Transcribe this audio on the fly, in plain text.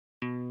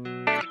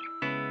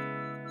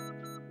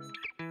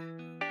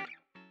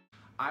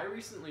I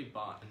recently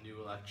bought a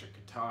new electric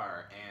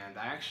guitar, and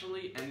I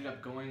actually ended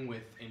up going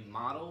with a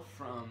model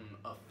from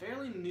a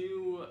fairly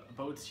new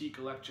boutique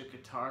electric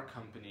guitar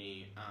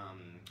company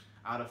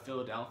out of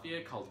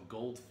Philadelphia called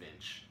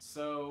Goldfinch.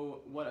 So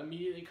what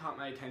immediately caught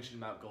my attention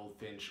about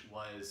Goldfinch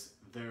was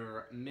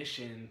their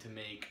mission to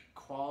make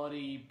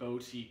quality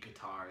boutique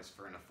guitars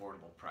for an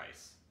affordable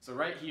price. So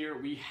right here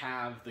we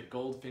have the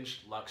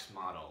Goldfinch LUX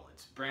model.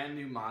 It's a brand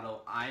new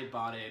model. I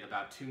bought it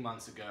about 2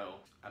 months ago.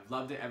 I've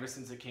loved it ever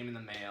since it came in the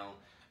mail.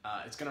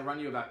 It's going to run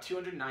you about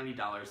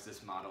 $290,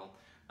 this model,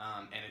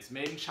 and it's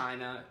made in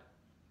China,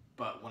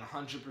 but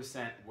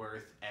 100%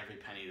 worth every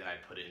penny that I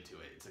put into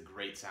it. It's a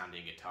great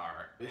sounding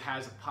guitar. It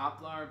has a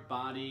poplar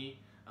body,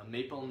 a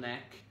maple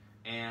neck,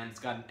 and it's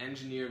got an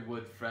engineered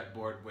wood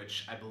fretboard,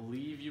 which I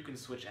believe you can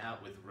switch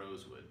out with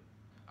rosewood.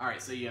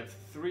 Alright, so you have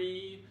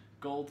 3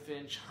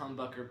 Goldfinch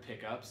humbucker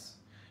pickups.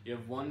 You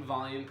have 1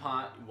 volume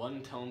pot,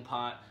 1 tone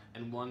pot,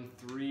 and 1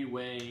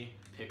 3-way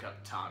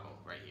pickup toggle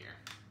right here.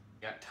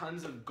 Got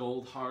tons of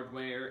gold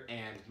hardware,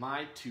 and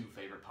my 2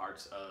 favorite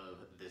parts of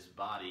this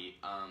body,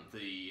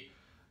 the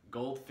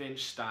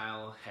Goldfinch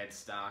style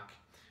headstock,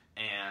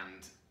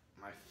 and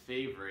my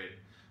favorite,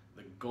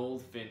 the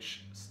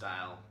Goldfinch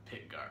style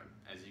pickguard.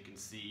 As you can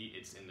see,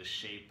 it's in the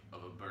shape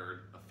of a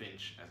bird, a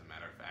finch as a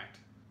matter of fact.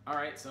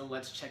 Alright, so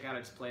let's check out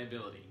its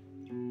playability.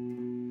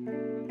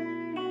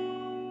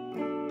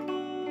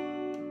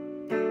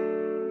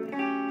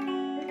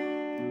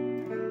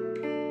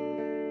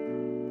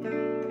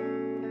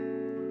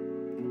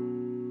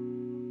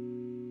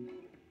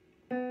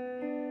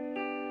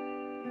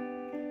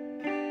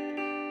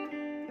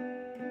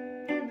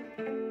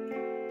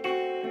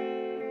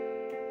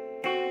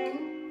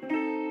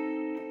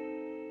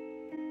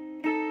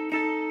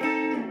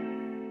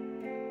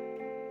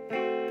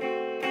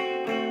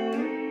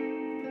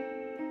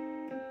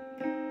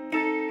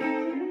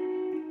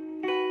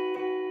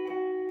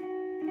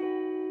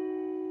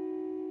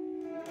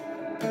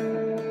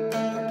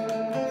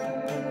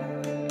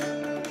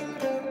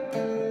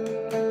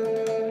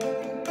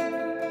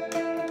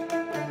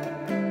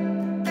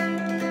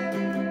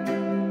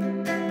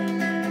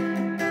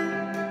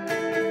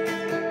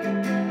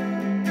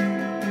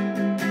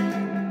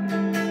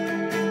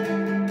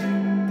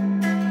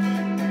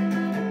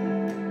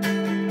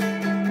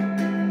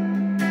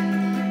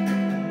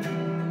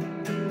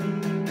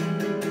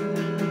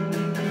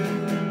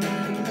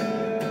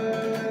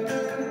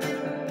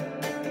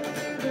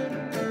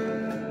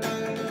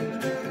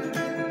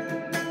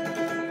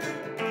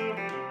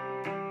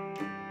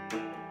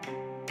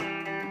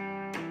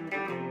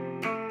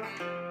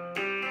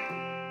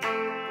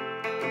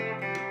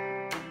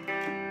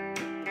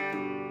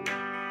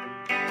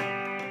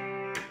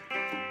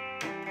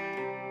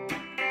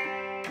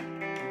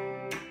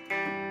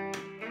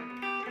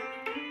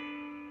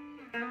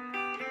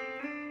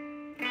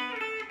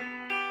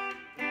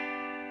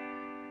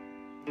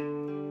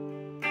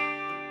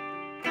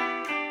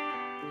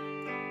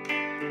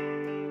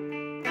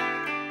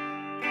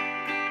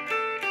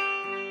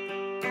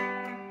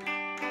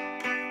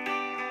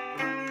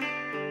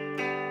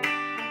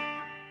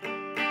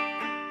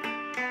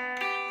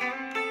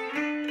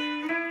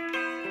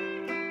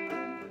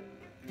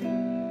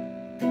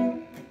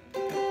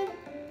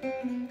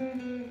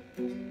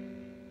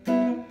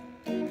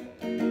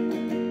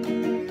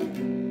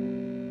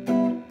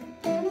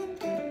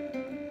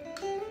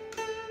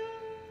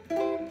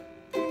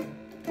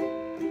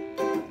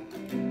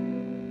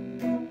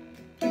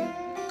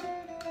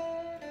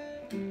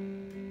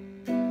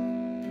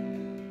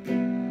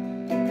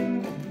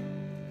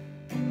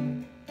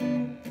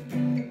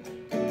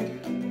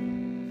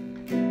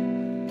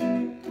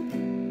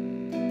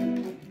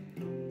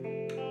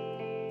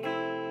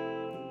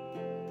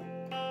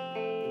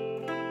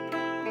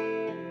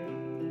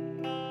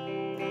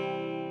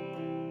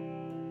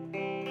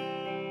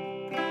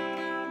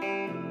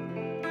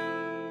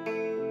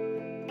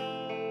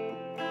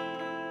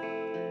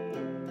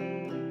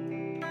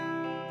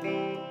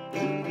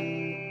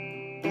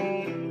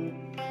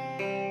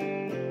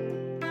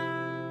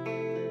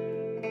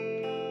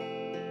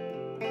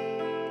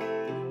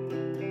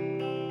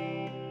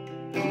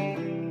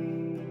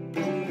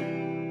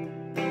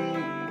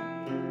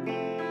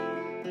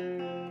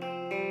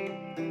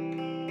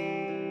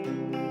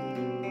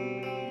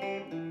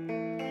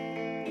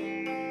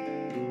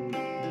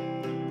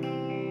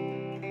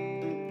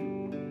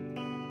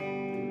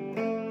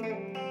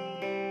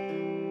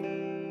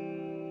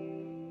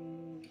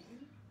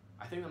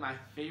 I think that my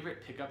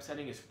favorite pickup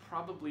setting is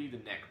probably the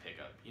neck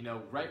pickup. You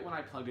know, right when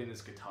I plugged in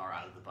this guitar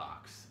out of the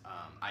box,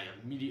 I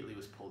immediately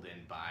was pulled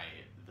in by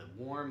the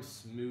warm,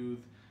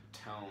 smooth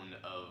tone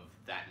of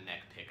that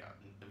neck pickup.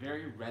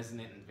 Very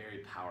resonant and very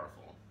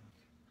powerful.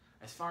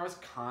 As far as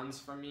cons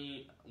for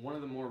me, one of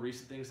the more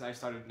recent things I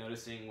started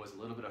noticing was a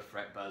little bit of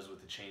fret buzz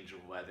with the change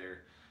of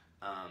weather.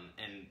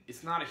 And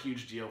it's not a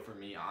huge deal for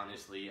me,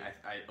 honestly.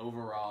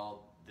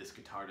 Overall, this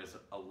guitar does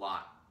a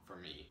lot for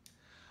me.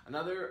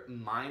 Another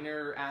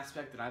minor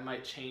aspect that I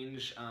might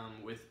change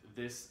with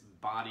this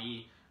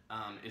body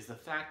is the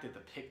fact that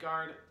the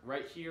pickguard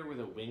right here where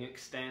the wing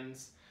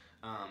extends,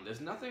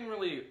 there's nothing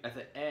really at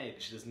the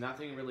edge. There's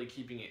nothing really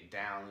keeping it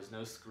down. There's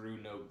no screw,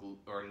 no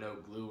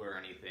glue or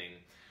anything,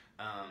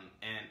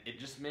 and it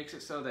just makes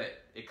it so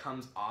that it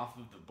comes off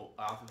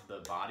of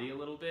the body a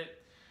little bit.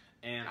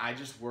 And I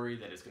just worry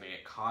that it's going to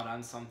get caught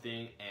on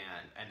something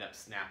and end up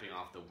snapping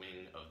off the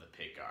wing of the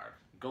pickguard.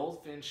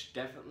 Goldfinch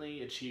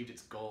definitely achieved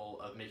its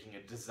goal of making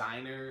a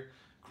designer,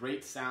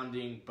 great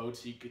sounding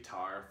boutique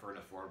guitar for an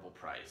affordable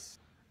price.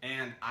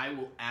 And I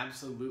will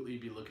absolutely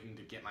be looking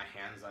to get my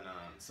hands on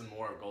some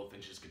more of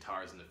Goldfinch's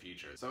guitars in the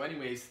future. So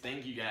anyways,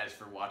 thank you guys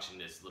for watching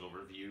this little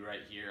review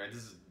right here.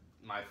 This is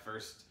my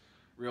first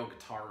real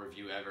guitar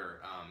review ever,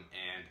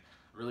 and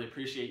really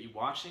appreciate you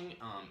watching,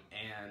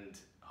 and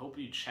hope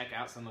you check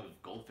out some of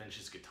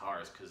Goldfinch's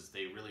guitars, because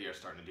they really are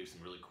starting to do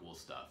some really cool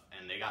stuff.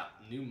 And they got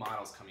new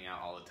models coming out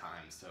all the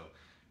time, so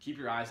keep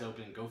your eyes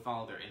open, go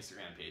follow their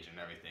Instagram page and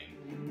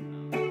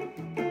everything.